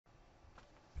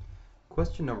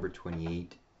Question number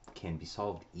 28 can be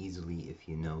solved easily if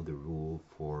you know the rule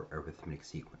for arithmetic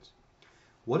sequence.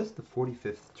 What is the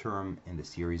 45th term in the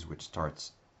series which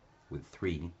starts with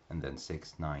 3 and then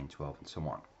 6, 9, 12, and so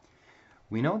on?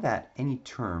 We know that any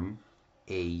term,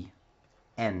 n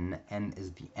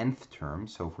is the nth term,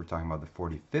 so if we're talking about the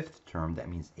 45th term, that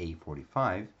means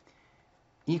A45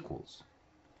 equals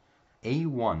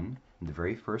A1, the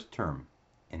very first term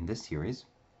in this series,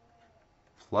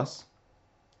 plus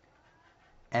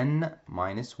n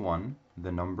minus 1, the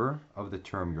number of the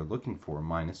term you're looking for,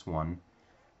 minus 1,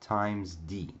 times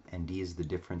d. And d is the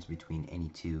difference between any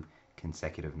two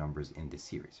consecutive numbers in this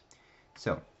series.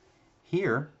 So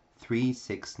here, 3,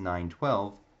 6, 9,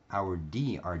 12, our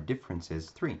d, our difference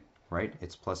is 3, right?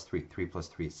 It's plus 3. 3 plus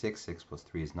 3 is 6, 6 plus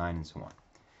 3 is 9, and so on.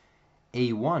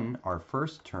 A1, our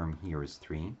first term here, is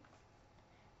 3.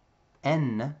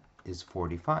 N is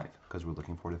 45, because we're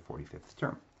looking for the 45th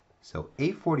term. So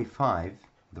A45,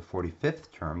 the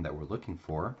 45th term that we're looking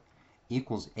for,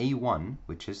 equals A1,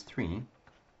 which is 3,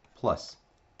 plus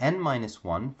n minus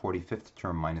 1, 45th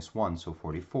term minus 1, so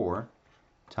 44,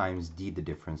 times d, the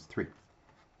difference, 3.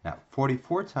 Now,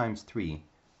 44 times 3,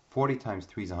 40 times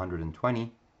 3 is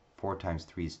 120, 4 times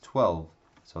 3 is 12,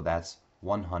 so that's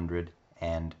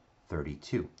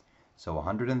 132. So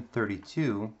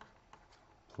 132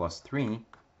 plus 3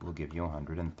 will give you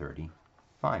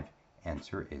 135.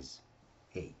 Answer is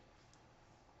A.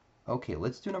 Okay,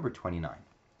 let's do number 29.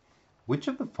 Which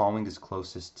of the following is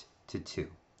closest to 2?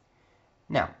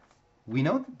 Now, we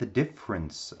know that the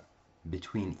difference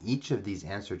between each of these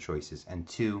answer choices and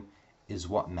 2 is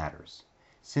what matters.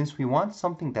 Since we want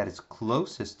something that is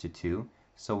closest to 2,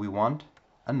 so we want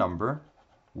a number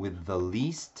with the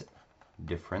least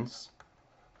difference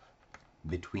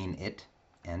between it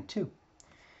and 2.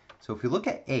 So if we look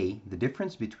at A, the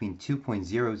difference between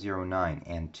 2.009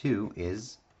 and 2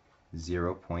 is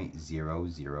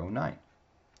 0.009.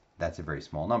 That's a very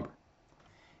small number.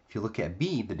 If you look at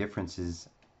B, the difference is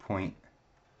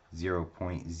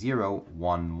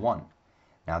 0.011.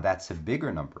 Now that's a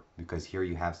bigger number because here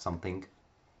you have something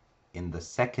in the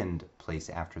second place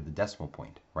after the decimal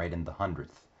point, right, in the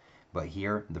hundredth. But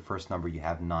here, the first number you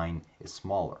have, 9, is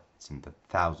smaller. It's in the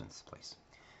thousandth place.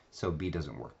 So B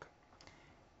doesn't work.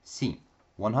 C,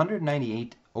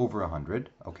 198 over 100.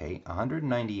 Okay,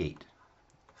 198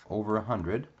 over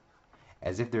 100,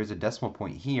 as if there's a decimal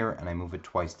point here and I move it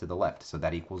twice to the left. So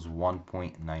that equals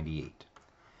 1.98.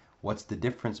 What's the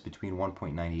difference between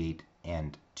 1.98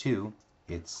 and 2?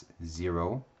 It's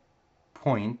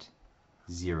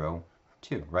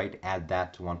 0.02, right? Add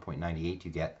that to 1.98,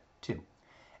 you get 2.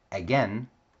 Again,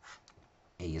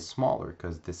 A is smaller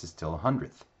because this is still a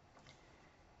hundredth.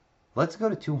 Let's go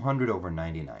to 200 over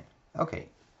 99. Okay,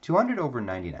 200 over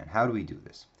 99, how do we do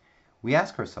this? We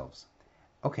ask ourselves,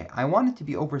 okay, I want it to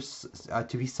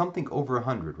be something over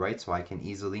 100, right? So I can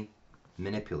easily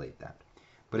manipulate that.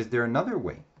 But is there another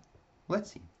way?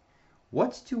 Let's see.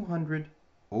 What's 200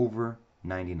 over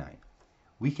 99?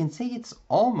 We can say it's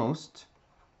almost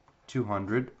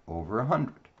 200 over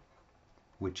 100,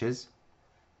 which is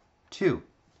 2.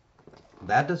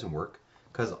 That doesn't work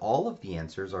because all of the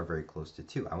answers are very close to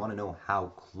 2. I want to know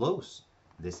how close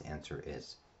this answer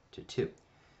is to 2.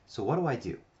 So what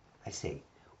do? I say,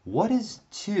 what is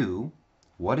 2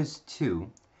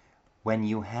 when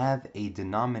you have a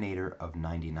denominator of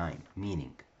 99?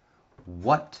 Meaning,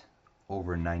 what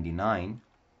over 99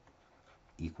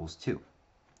 equals 2?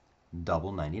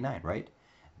 Double 99, right?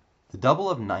 The double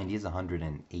of 90 is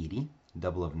 180.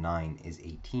 Double of 9 is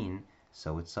 18.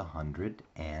 So it's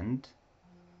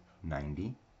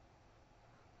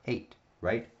 198,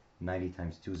 right? 90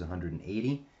 times 2 is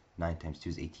 180. 9 times 2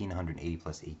 is 18. 180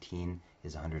 plus 18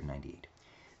 is 198.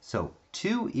 So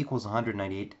 2 equals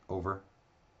 198 over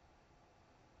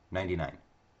 99.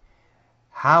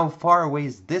 How far away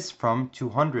is this from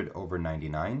 200 over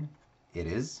 99? It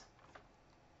is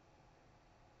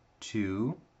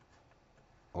 2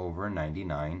 over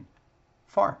 99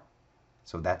 far.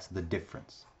 So that's the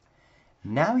difference.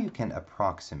 Now you can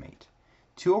approximate.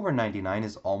 2 over 99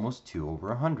 is almost 2 over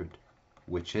 100,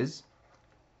 which is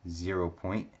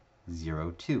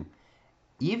 0.02.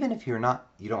 Even if you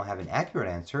don't have an accurate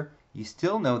answer, you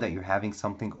still know that you're having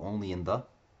something only in the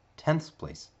 10th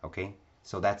place, okay?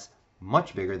 So that's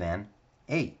much bigger than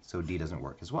A, so D doesn't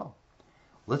work as well.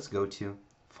 Let's go to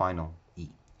final E.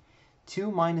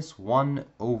 2 minus 1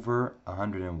 over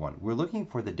 101. We're looking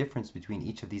for the difference between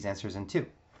each of these answers and 2.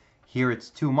 Here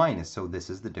it's 2 minus, so this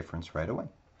is the difference right away.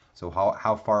 So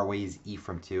how far away is E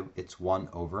from 2? It's 1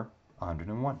 over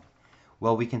 101.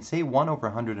 Well, we can say 1 over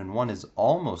 101 is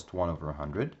almost 1 over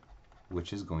 100,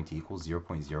 which is going to equal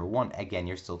 0.01. Again,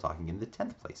 you're still talking in the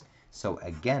 10th place. So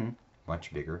again,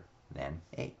 much bigger than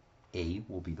A. A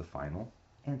will be the final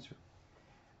answer.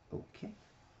 Okay.